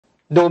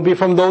Don't be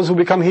from those who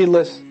become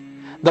heedless.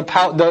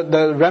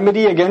 The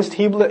remedy against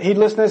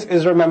heedlessness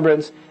is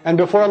remembrance. And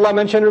before Allah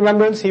mentioned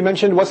remembrance, He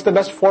mentioned what's the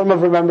best form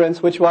of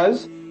remembrance, which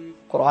was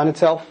Quran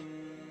itself.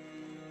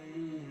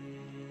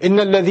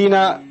 Inna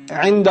alladhina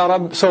inda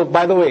rabb. So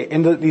by the way,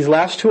 in these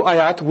last two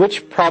ayat,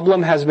 which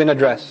problem has been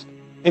addressed?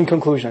 In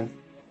conclusion,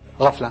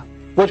 ghafla.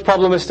 Which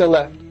problem is still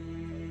left?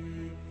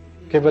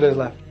 Okay, what is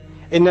left?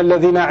 Inna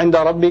alladhina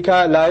inda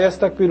rabbika la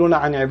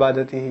yastakbiruna an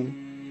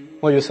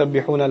ibadatihi wa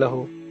yusabbihuna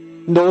lahu.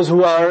 Those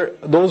who are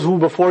close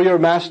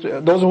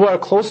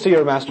to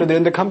your master, they're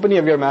in the company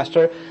of your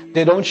master,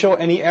 they don't show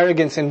any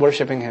arrogance in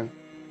worshipping him.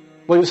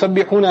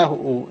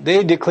 وَيُسَبِّحُونَهُ.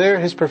 They declare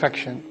his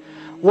perfection.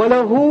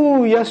 وَلَهُ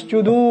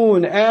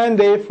يَسْجُدُونَ. And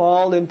they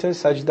fall into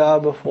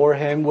sajda before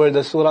him. Where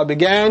the surah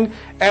began,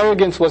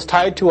 arrogance was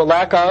tied to a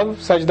lack of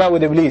sajda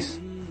with Iblis.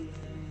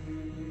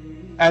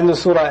 And the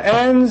surah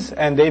ends,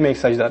 and they make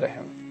sajda to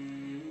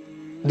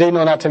him. They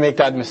know not to make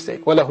that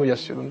mistake. وَلَهُ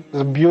يَسْجُدُونَ.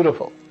 It's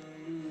beautiful.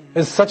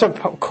 It's such a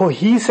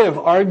cohesive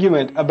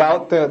argument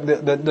about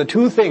the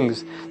two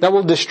things that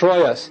will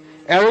destroy us: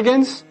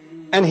 arrogance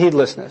and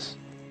heedlessness.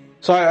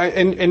 So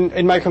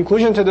in my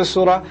conclusion to this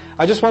surah,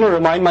 I just want to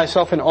remind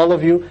myself and all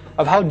of you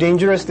of how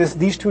dangerous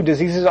these two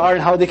diseases are,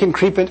 and how they can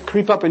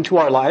creep up into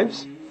our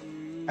lives.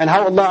 And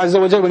how Allah Azza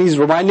wa Jalla, when He's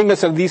reminding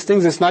us of these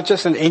things, it's not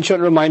just an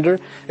ancient reminder,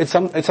 it's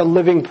a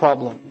living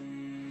problem.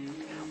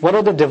 What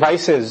are the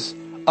devices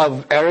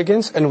of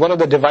arrogance, and what are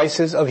the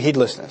devices of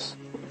heedlessness?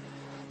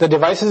 The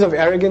devices of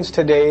arrogance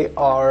today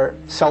are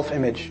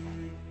self-image.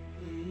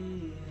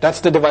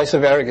 That's the device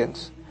of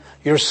arrogance.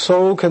 You're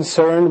so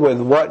concerned with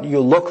what you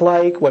look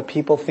like, what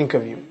people think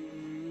of you.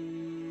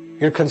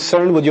 You're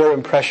concerned with your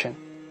impression.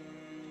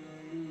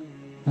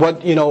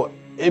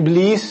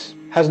 Iblis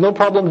has no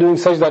problem doing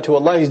sajda to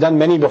Allah. He's done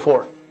many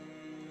before.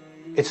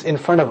 It's in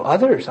front of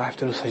others. I have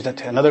to do sajda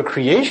to another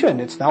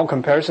creation. It's now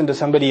comparison to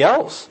somebody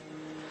else.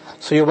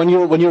 So when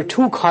you're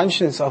too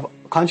conscious of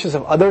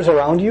others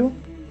around you,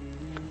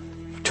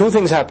 two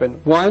things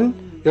happen.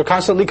 One, you're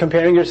constantly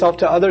comparing yourself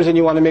to others and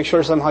you want to make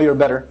sure somehow you're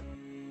better.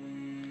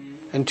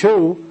 And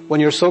two, when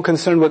you're so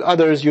concerned with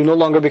others, you no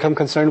longer become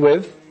concerned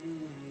with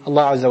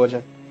Allah Azza wa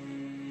Jal.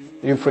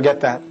 You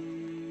forget that.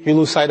 You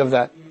lose sight of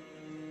that.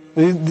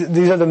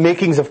 These are the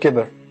makings of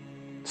kibr.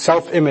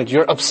 Self-image.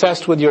 You're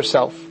obsessed with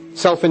yourself.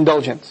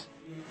 Self-indulgence.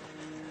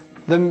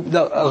 The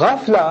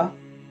ghafla,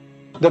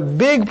 the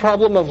big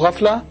problem of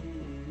ghafla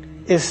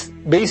is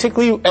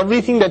basically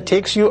everything that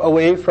takes you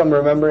away from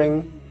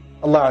remembering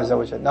Allah Azza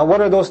wa Jalla. Now what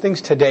are those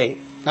things today?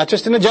 Not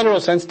just in a general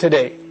sense,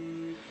 today.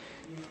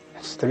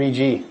 It's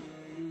 3G.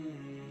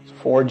 It's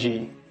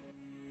 4G.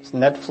 It's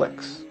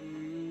Netflix.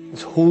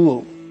 It's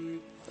Hulu.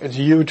 It's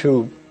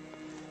YouTube.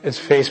 It's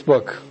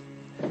Facebook.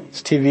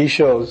 It's TV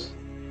shows.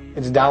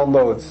 It's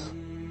downloads.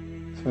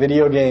 It's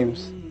video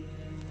games.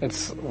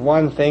 It's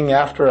one thing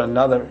after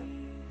another.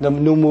 The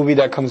new movie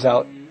that comes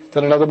out.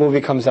 Then another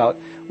movie comes out.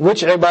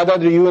 Which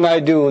ibadah do you and I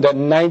do that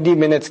 90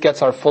 minutes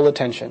gets our full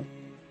attention?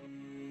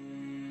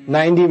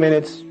 90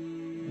 minutes,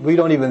 we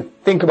don't even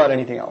think about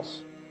anything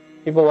else.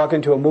 People walk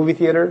into a movie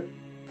theater,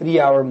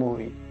 3-hour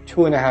movie,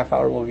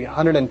 2.5-hour movie,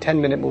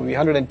 110-minute movie,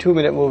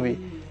 102-minute movie.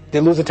 They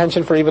lose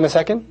attention for even a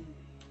second?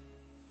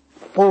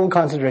 Full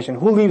concentration.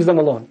 Who leaves them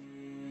alone?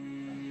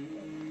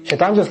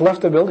 Shaitan just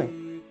left the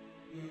building.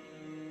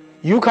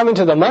 You come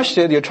into the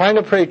masjid, you're trying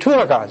to pray 2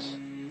 rak'ahs.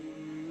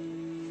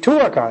 2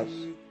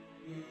 rak'ahs.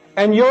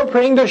 And you're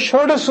praying the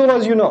shortest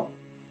surahs you know.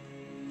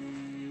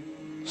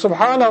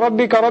 Subhana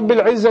rabbika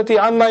rabbil izzati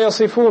amma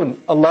yasifun.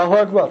 Allahu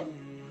Akbar.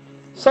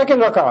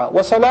 Second rak'ah.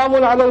 Wa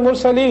salamun ala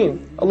al-mursaleen.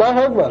 Allahu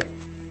Akbar.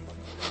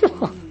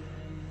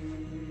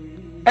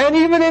 And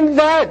even in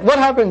that, what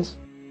happens?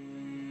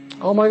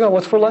 Oh my God,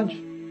 what's for lunch?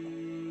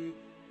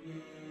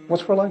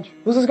 What's for lunch?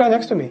 Who's this guy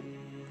next to me?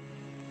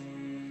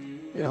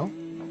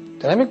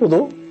 Did I make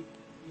wudu?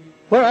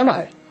 Where am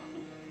I?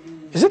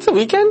 Is it the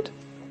weekend?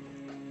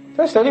 Did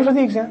I study for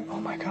the exam? Oh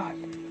my God.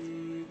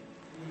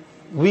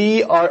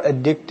 We are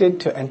addicted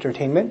to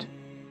entertainment,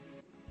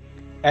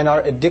 and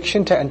our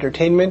addiction to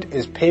entertainment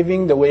is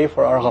paving the way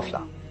for our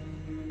ghafla.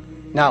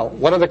 Now,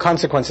 what are the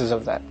consequences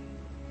of that?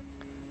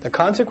 The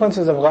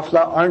consequences of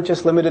ghafla aren't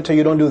just limited to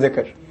you don't do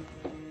dhikr.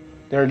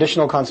 There are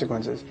additional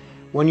consequences.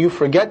 When you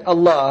forget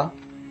Allah,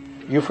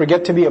 you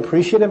forget to be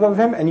appreciative of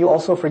Him, and you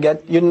also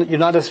forget, you're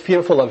not as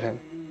fearful of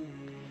Him.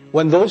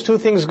 When those two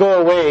things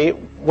go away,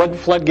 what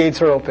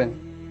floodgates are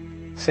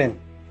open? Sin.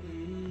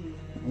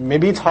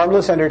 Maybe it's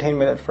harmless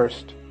entertainment at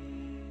first.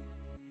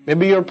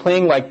 Maybe you're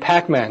playing like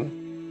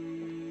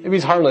Pac-Man. Maybe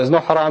it's harmless, no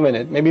haram in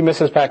it. Maybe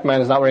Mrs.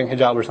 Pac-Man is not wearing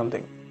hijab or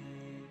something.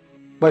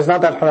 But it's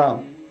not that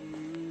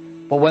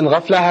haram. But when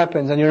ghafla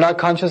happens and you're not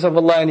conscious of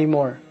Allah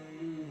anymore,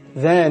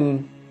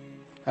 then,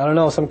 I don't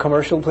know, some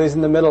commercial plays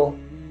in the middle,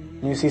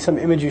 and you see some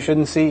image you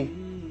shouldn't see,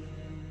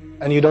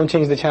 and you don't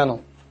change the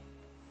channel.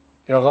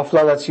 Your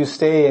ghafla lets you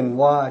stay and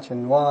watch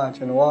and watch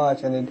and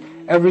watch, and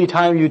then every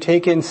time you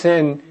take in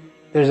sin,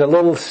 there's a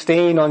little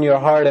stain on your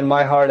heart and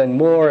my heart, and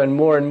more and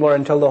more and more,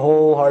 until the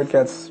whole heart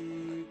gets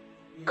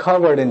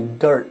covered in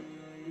dirt,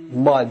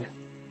 mud.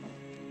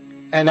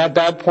 And at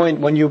that point,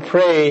 when you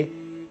pray,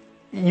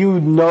 you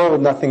know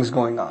nothing's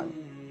going on.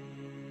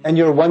 And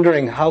you're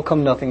wondering, how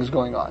come nothing's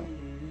going on?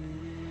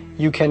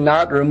 You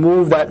cannot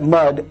remove that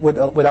mud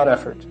without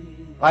effort.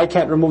 I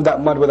can't remove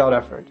that mud without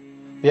effort.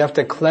 We have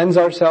to cleanse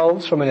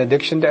ourselves from an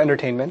addiction to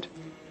entertainment.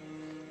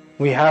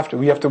 We have to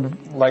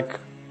like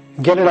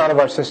get it out of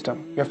our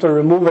system. We have to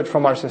remove it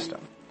from our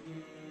system.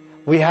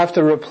 We have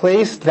to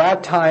replace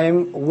that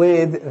time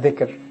with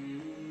dhikr.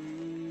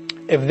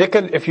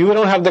 If you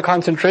don't have the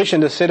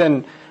concentration to sit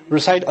and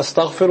recite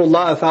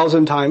astaghfirullah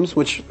 1,000 times,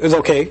 which is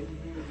okay,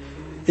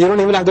 you don't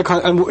even have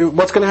and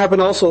what's going to happen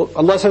also?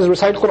 Allah says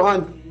recite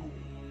Quran,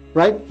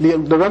 right? The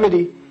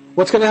remedy.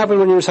 What's going to happen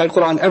when you recite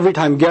Quran every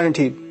time?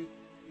 Guaranteed.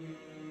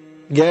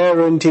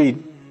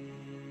 Guaranteed.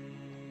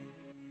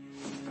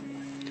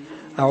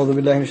 أعوذ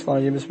بالله من الشيطان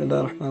الرجيم بسم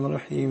الله الرحمن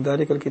الرحيم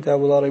ذلك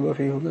الكتاب لا ريب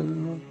فيه هدى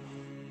للمتقين.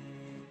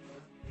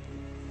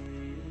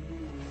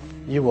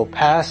 You will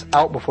pass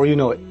out before you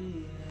know it.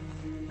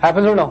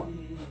 Happens or no?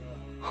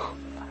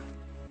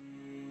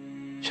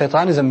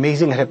 Shaitan is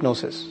amazing at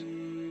hypnosis.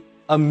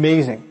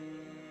 Amazing.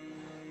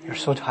 You're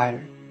so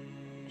tired,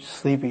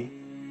 sleepy.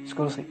 Just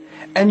go to sleep.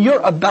 And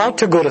you're about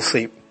to go to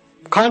sleep.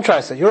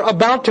 Contrast it. You're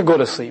about to go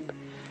to sleep.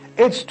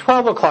 It's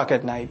 12 o'clock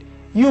at night.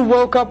 You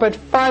woke up at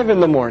 5 in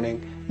the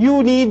morning.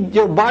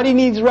 Your body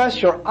needs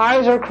rest. Your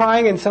eyes are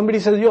crying and somebody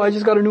says, yo, I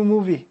just got a new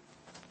movie.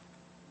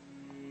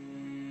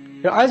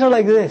 Your eyes are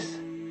like this.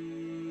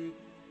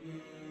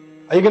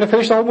 Are you going to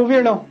finish the whole movie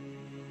or no?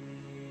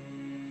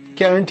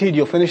 Guaranteed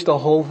you'll finish the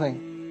whole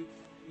thing.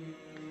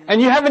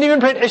 And you haven't even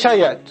prayed Isha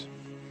yet.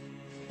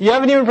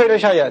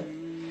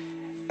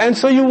 And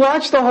so you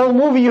watch the whole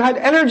movie, you had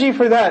energy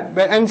for that.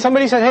 And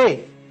somebody said,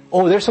 hey,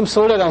 there's some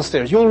soda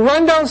downstairs. You'll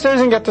run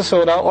downstairs and get the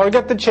soda or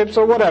get the chips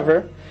or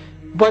whatever.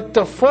 But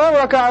the 4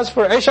 rak'ahs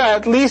for Isha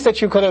at least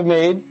that you could have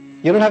made,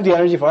 you don't have the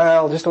energy for,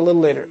 just a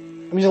little later.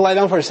 Let me just lie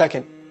down for a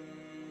second.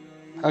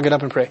 I'll get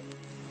up and pray.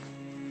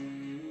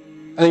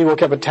 And then you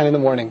woke up at 10 in the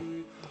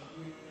morning.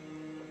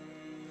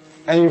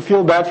 And you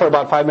feel bad for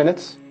about 5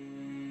 minutes.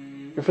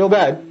 You feel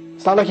bad.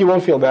 It's not like you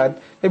won't feel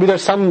bad. Maybe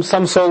there's some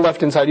soul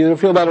left inside you. You'll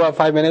feel bad about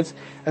 5 minutes.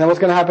 And then what's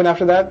going to happen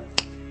after that?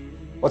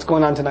 What's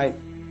going on tonight?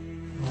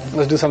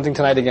 Let's do something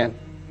tonight again.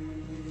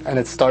 And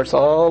it starts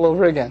all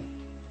over again.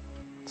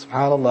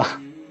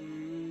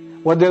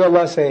 SubhanAllah. What did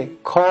Allah say?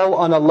 Call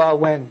on Allah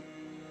when?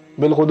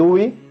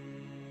 Bil-ghuduwi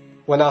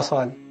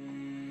wal-asal.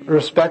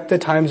 Respect the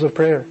times of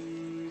prayer.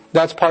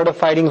 That's part of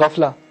fighting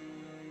ghafla.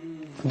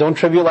 Don't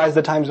trivialize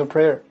the times of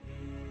prayer.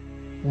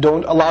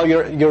 Don't allow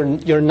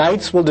your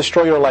nights will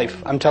destroy your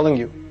life. I'm telling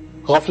you.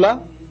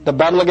 Ghafla, the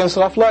battle against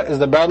ghafla is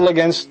the battle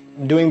against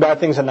doing bad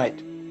things at night.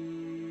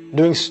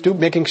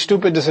 Making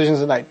stupid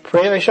decisions at night.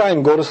 Pray Isha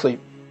and go to sleep.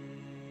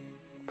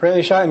 Pray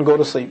Isha and go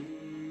to sleep.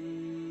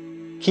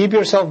 Keep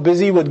yourself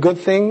busy with good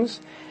things.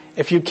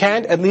 If you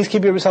can't, at least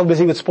keep yourself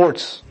busy with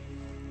sports.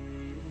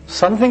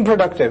 Something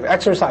productive,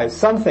 exercise,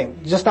 something,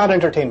 just not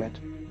entertainment.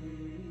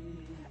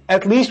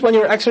 At least when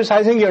you're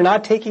exercising, you're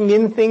not taking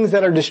in things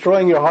that are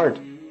destroying your heart.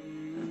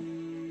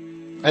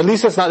 At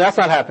least that's not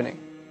happening.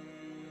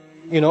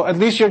 At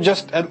least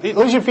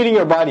you're feeding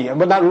your body,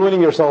 but not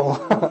ruining your soul.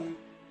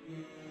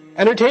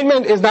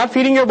 Entertainment is not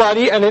feeding your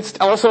body, and it's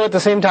also at the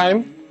same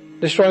time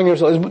destroying your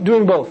soul. It's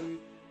doing both.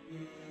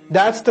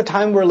 That's the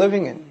time we're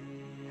living in.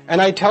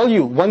 And I tell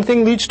you, one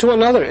thing leads to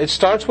another. It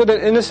starts with an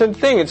innocent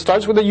thing. It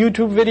starts with a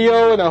YouTube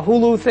video and a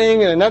Hulu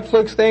thing and a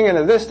Netflix thing and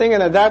a this thing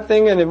and a that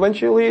thing, and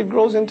eventually it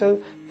grows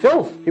into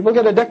filth. People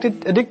get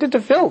addicted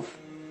to filth.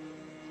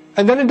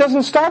 And then it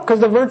doesn't stop because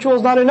the virtual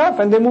is not enough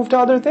and they move to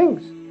other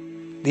things.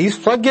 These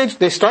floodgates,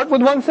 they start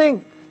with one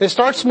thing. They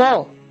start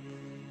small.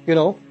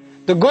 The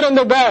good and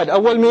the bad.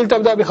 أول ميل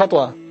تبدأ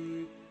بخطوة.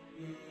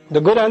 The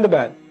good and the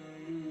bad.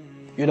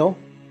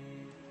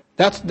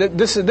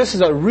 This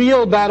is a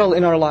real battle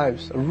in our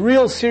lives. A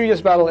real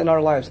serious battle in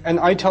our lives. And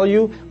I tell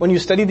you, when you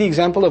study the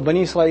example of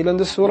Bani Israel in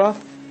this surah,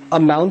 a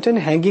mountain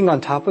hanging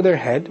on top of their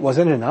head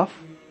wasn't enough.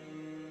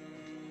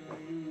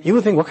 You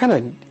would think, what kind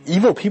of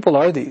evil people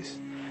are these?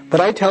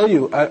 But I tell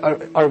you,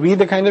 are we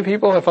the kind of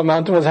people, if a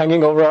mountain was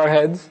hanging over our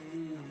heads,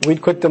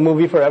 we'd quit the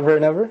movie forever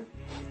and ever?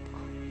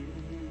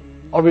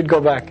 Or we'd go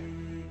back?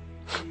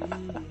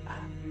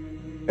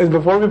 It's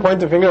before we point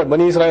the finger at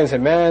Bani Israel and say,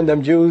 man,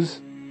 them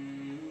Jews,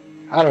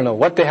 I don't know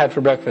what they had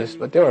for breakfast,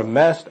 but they were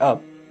messed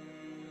up.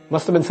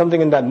 Must have been something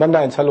in that manda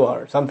and salwa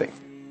or something.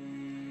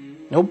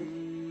 Nope.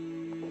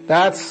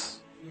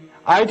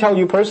 I tell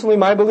you personally,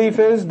 my belief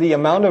is the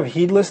amount of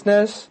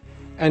heedlessness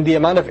and the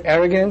amount of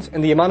arrogance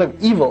and the amount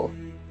of evil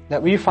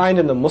that we find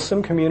in the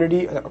Muslim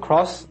community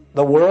across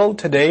the world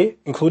today,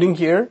 including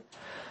here.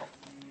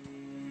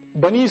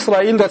 Bani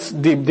Israel, that's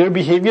their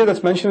behavior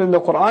that's mentioned in the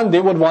Quran,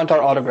 they would want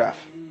our autograph.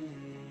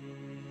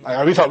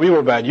 We thought we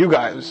were bad, you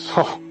guys.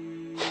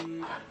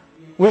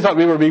 We thought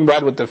we were being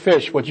bad with the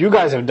fish. What you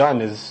guys have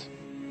done is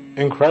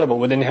incredible.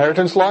 With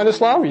inheritance law in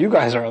Islam, you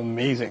guys are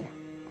amazing.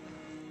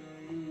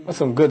 That's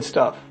some good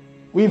stuff.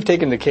 We've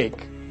taken the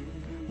cake.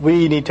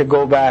 We need to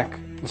go back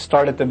and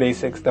start at the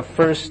basics. The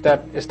first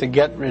step is to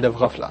get rid of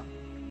ghafla.